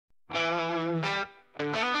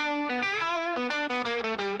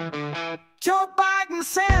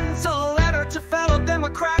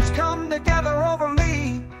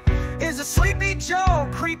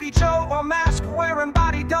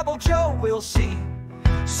Joe, we'll see.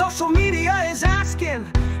 Social media is asking,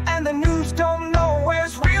 and the news don't know,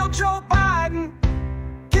 where's real Joe Biden?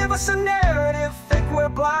 Give us a narrative, think we're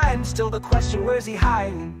blind. Still the question, where's he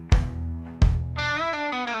hiding?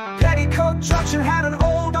 Petticoat Junction had an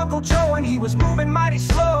old Uncle Joe, and he was moving mighty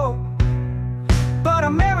slow. But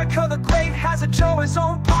America the Great has a Joe, his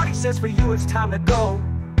own party says for you it's time to go.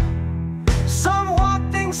 Some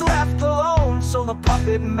want things left alone, so the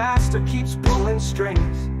puppet master keeps pulling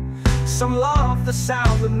strings. Some love the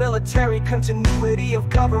sound of military continuity of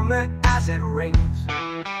government as it rings.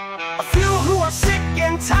 A few who are sick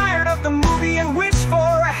and tired of the movie and wish for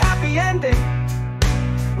a happy ending,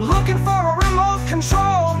 looking for a remote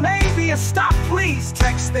control, maybe a stop please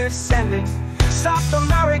text they're sending. Stop the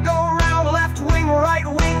merry-go-round, left wing, right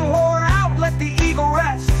wing, war out, let the eagle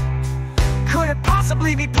rest. Could it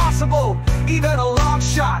possibly be possible, even a long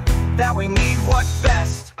shot, that we need what's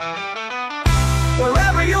best?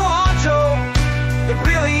 Wherever you are, Joe, it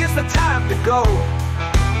really is the time to go.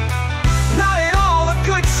 Not at all a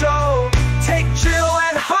good show. Take Jill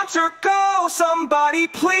and Hunter, go. Somebody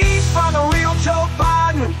please find the real Joe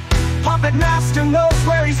Biden. Puppet master knows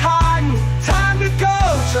where he's hiding. Time to go,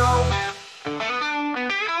 Joe.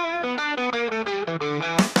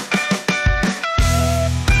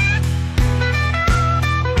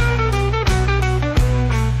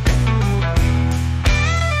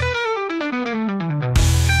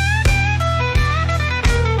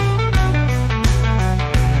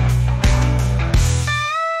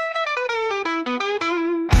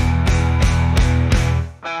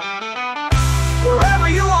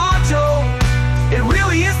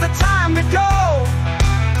 Time to go.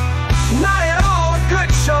 Not at all a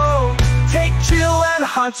good show. Take Jill and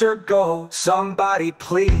Hunter, go. Somebody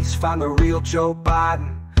please find the real Joe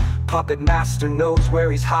Biden. Puppet master knows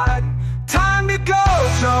where he's hiding. Time to go,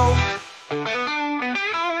 Joe.